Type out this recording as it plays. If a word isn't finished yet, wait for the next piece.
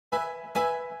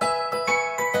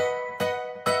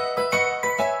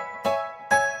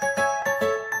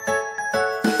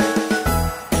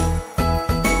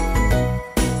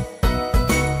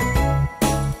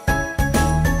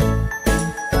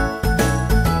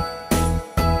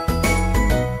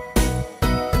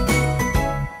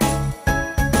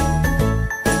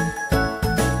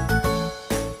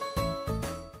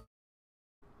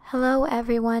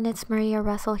everyone, it's Maria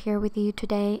Russell here with you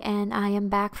today, and I am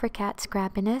back for cat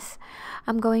Scrappiness.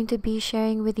 I'm going to be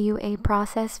sharing with you a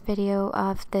process video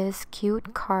of this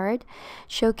cute card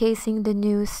showcasing the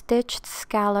new Stitched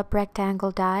Scalloped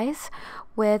Rectangle Dies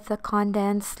with the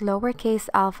Condensed Lowercase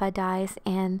Alpha Dies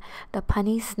and the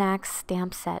Punny Snack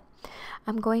stamp set.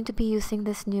 I'm going to be using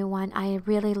this new one. I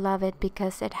really love it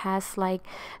because it has like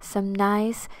some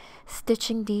nice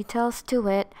stitching details to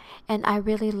it, and I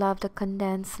really love the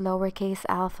condensed lowercase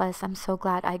alphas. I'm so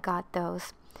glad I got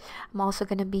those. I'm also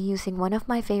going to be using one of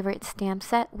my favorite stamp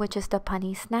set, which is the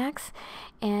Punny Snacks,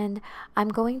 and I'm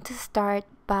going to start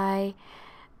by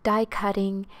die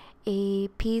cutting a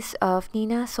piece of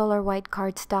Nina Solar White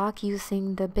cardstock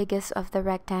using the biggest of the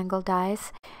rectangle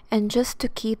dies. And just to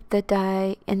keep the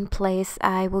die in place,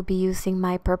 I will be using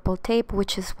my purple tape,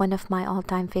 which is one of my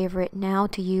all-time favorite now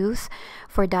to use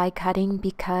for die cutting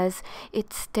because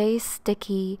it stays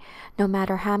sticky no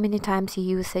matter how many times you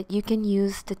use it. You can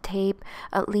use the tape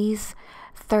at least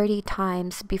 30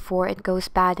 times before it goes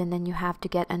bad, and then you have to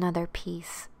get another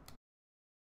piece.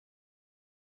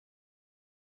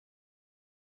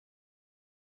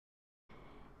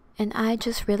 And I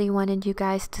just really wanted you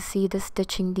guys to see the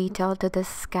stitching detail to this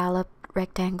scalloped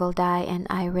rectangle die, and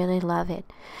I really love it.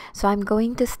 So I'm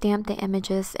going to stamp the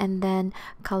images and then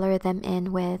color them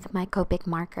in with my Copic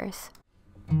markers.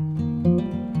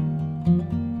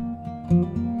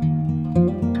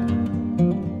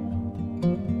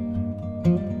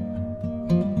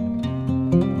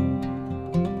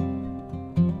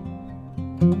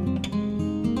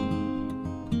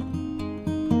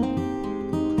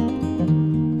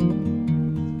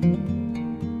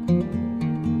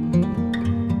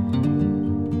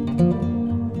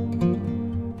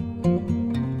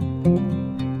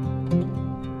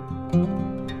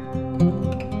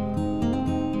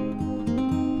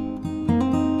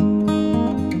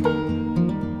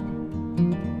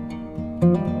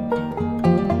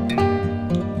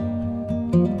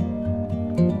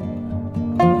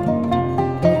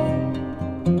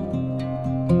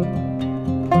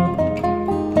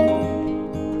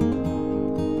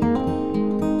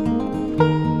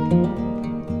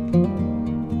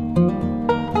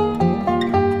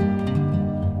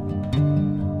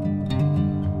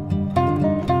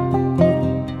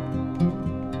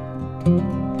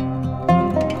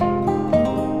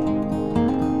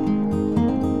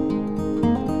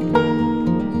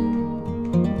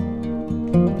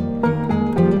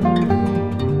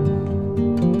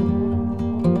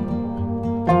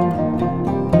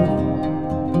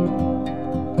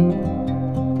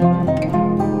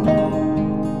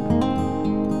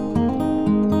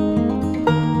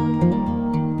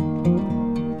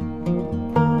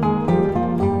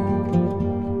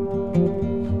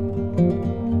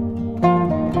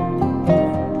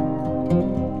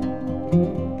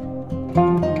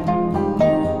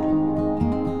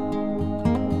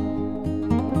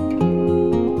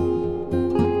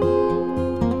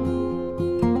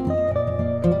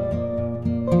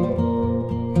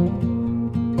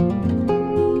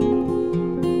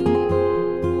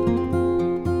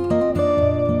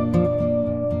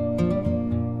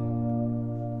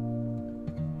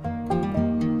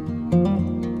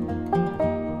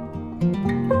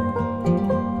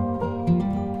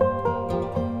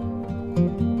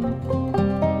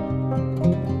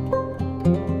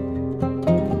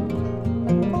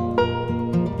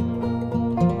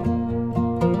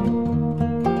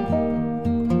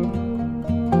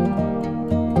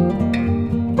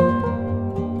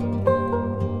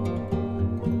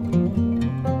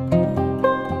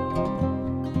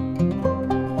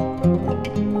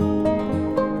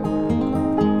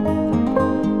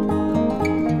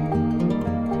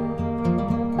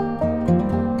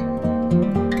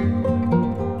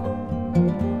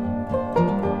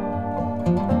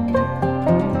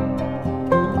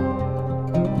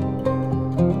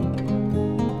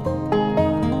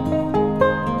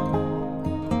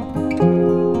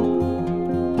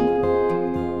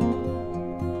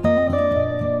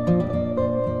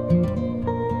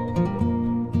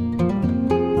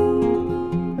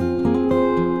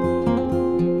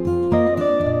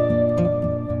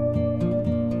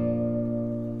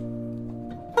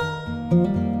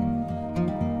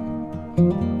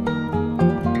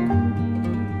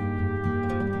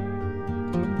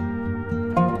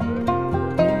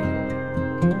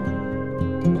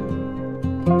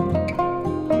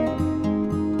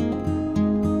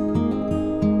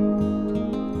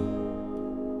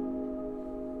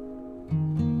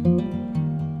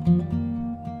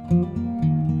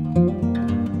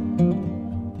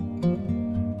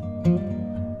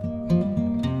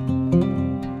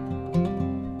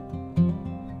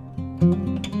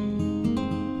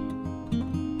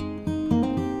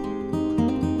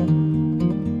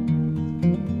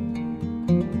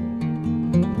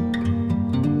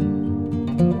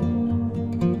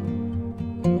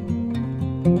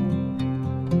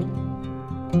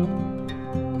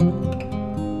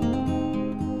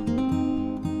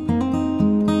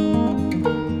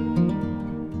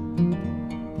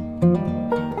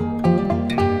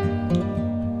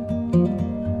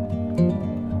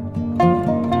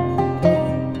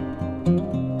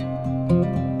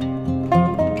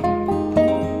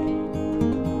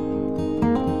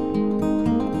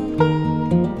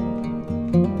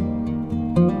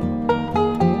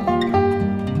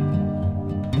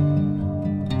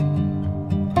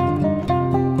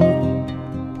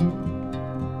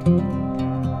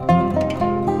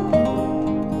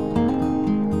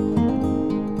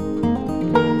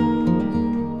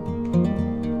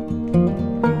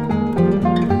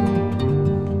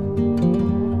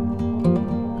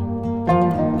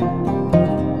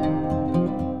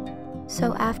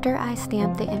 So after I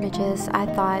stamped the images, I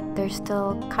thought there's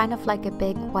still kind of like a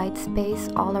big white space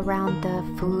all around the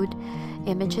food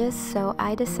images, so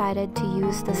I decided to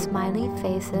use the smiley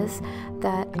faces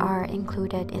that are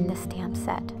included in the stamp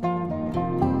set.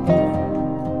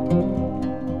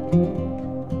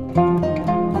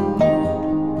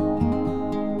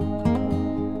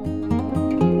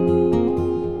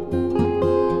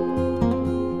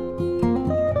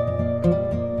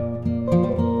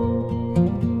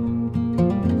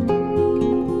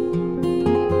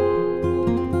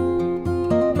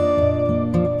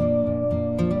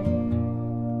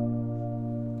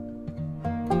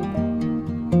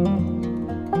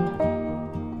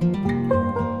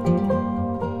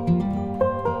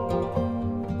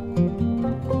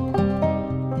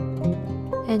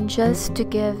 And just to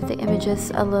give the images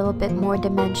a little bit more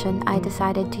dimension, I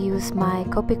decided to use my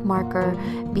Copic marker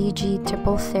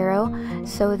BG000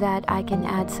 so that I can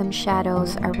add some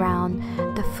shadows around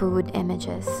the food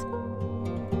images.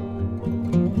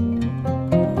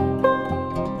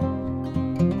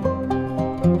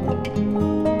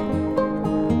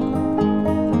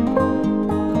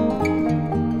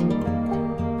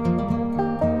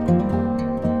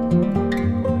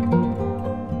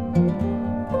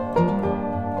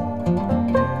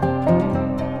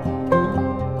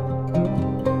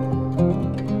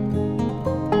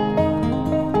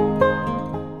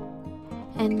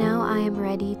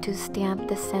 To stamp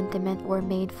the sentiment "we're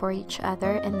made for each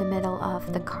other" in the middle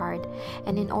of the card.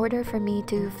 And in order for me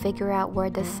to figure out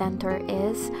where the center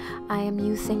is, I am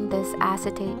using this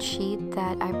acetate sheet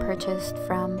that I purchased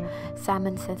from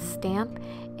Simon's Stamp,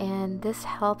 and this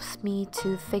helps me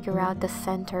to figure out the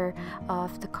center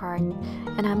of the card.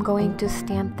 And I'm going to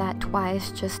stamp that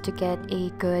twice just to get a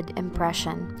good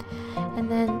impression. And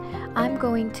then I'm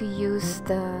going to use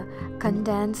the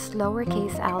Condensed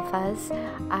Lowercase Alphas.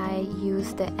 I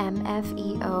use the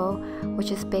MFEO, which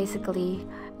is basically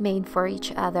made for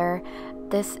each other.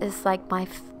 This is like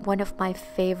one of my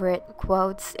favorite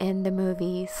quotes in the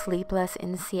movie Sleepless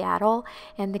in Seattle,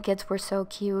 and the kids were so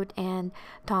cute, and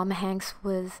Tom Hanks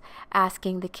was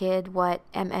asking the kid what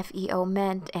MFEO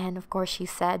meant, and of course she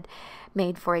said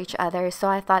made for each other. So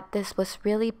I thought this was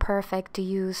really perfect to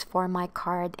use for my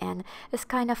card, and it's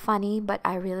kind of funny, but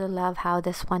I really love how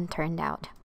this one turned out.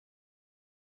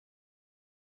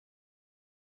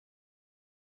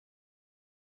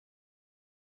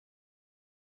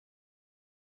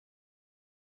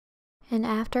 And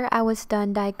after I was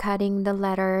done die cutting the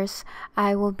letters,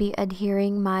 I will be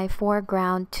adhering my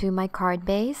foreground to my card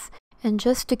base. And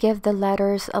just to give the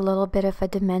letters a little bit of a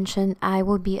dimension, I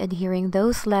will be adhering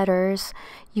those letters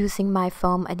using my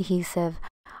foam adhesive.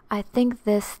 I think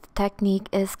this technique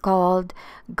is called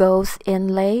Ghost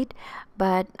Inlaid,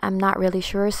 but I'm not really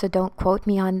sure, so don't quote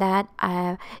me on that.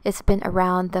 It's been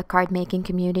around the card making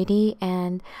community,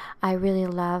 and I really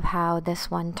love how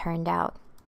this one turned out.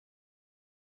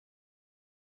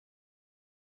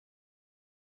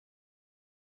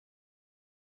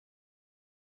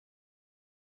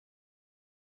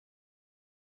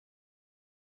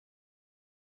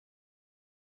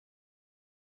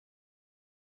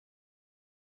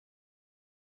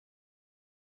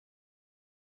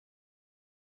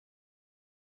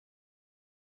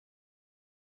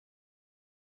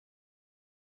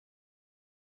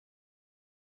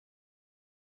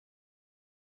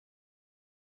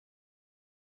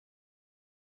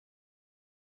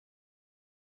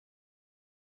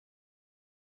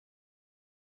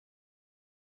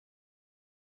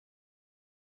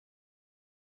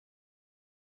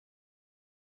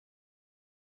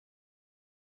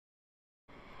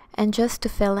 And just to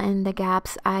fill in the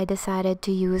gaps, I decided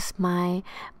to use my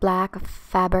black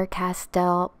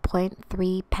Faber-Castell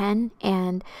 0.3 pen,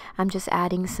 and I'm just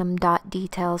adding some dot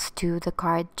details to the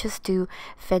card just to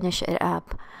finish it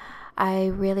up. I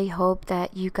really hope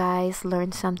that you guys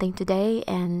learned something today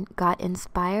and got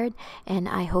inspired, and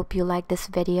I hope you liked this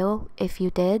video. If you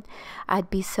did, I'd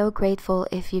be so grateful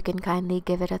if you can kindly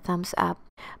give it a thumbs up.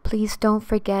 Please don't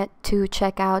forget to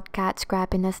check out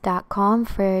catscrappiness.com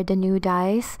for the new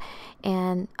dies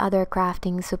and other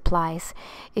crafting supplies.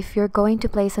 If you're going to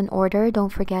place an order,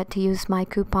 don't forget to use my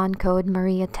coupon code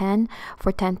Maria10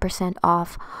 for 10%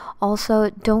 off. Also,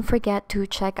 don't forget to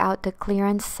check out the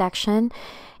clearance section,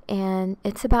 and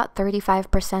it's about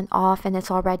 35% off, and it's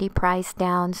already priced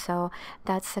down, so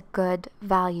that's a good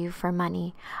value for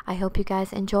money. I hope you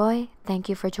guys enjoy. Thank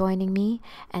you for joining me,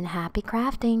 and happy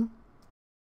crafting!